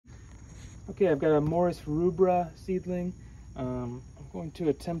Okay, I've got a Morus Rubra seedling. I'm going to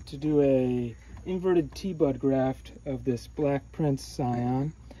attempt to do a inverted T-bud graft of this Black Prince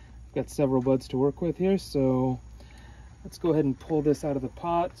scion. I've got several buds to work with here, so let's go ahead and pull this out of the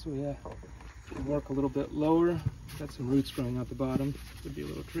pot so we can work a little bit lower. Got some roots growing out the bottom, would be a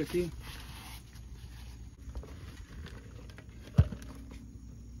little tricky.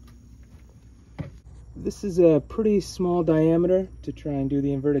 This is a pretty small diameter to try and do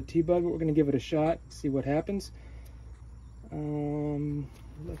the inverted T-bud, but we're going to give it a shot, see what happens.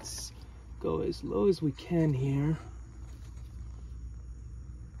 Let's go as low as we can here.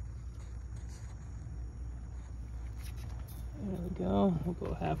 There we go. We'll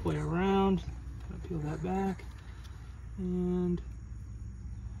go halfway around. Peel that back. And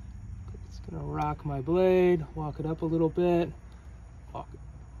it's going to rock my blade, walk it up a little bit,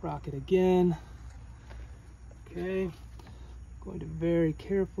 rock it again. Okay, going to very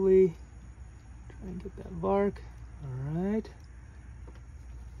carefully try and get that bark. All right,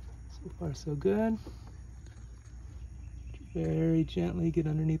 so far so good. Very gently get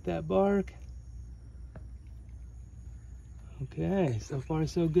underneath that bark. Okay, so far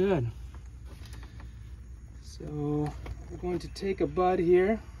so good. So we're going to take a bud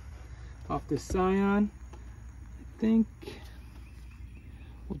here off the scion. I think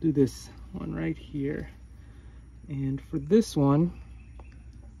we'll do this one right here. And for this one,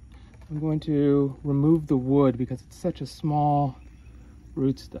 I'm going to remove the wood because it's such a small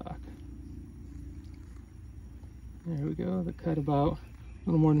rootstock. There we go, the cut about a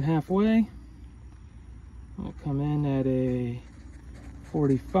little more than halfway. We'll come in at a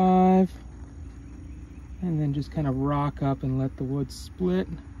 45 and then just kind of rock up and let the wood split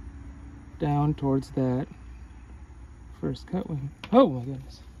down towards that first cut. Oh my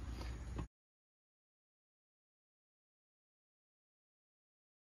goodness.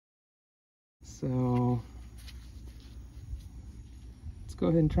 So let's go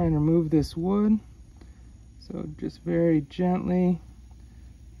ahead and try and remove this wood. So just very gently,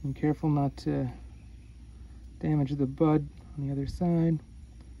 and careful not to damage the bud on the other side.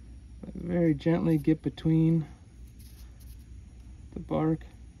 But very gently get between the bark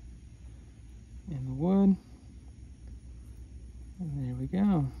and the wood. And there we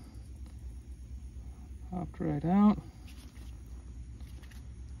go. Popped right out.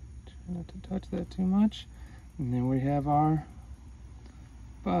 Not to touch that too much. And then we have our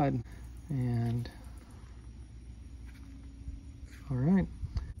bud. And all right.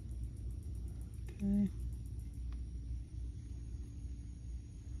 Okay.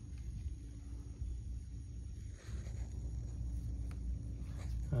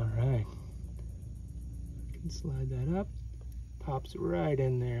 All right. I can slide that up. Pops right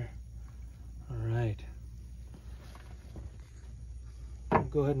in there. All right.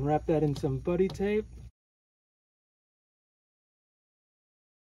 Go ahead and wrap that in some buddy tape.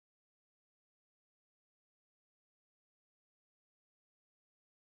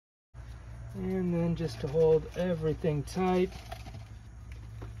 And then just to hold everything tight,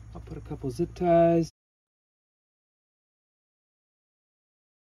 I'll put a couple zip ties.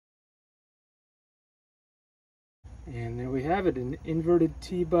 And there we have it, an inverted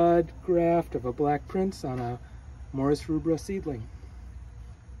T-bud graft of a Black Prince on a Morus Rubra seedling.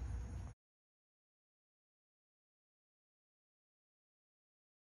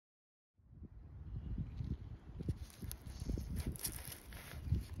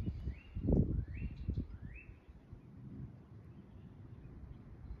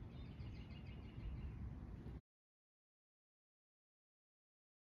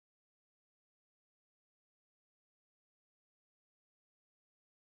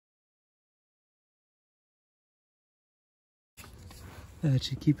 That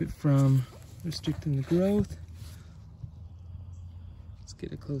should keep it from restricting the growth. Let's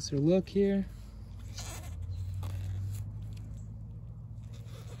get a closer look here.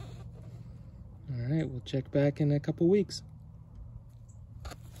 All right, we'll check back in a couple weeks.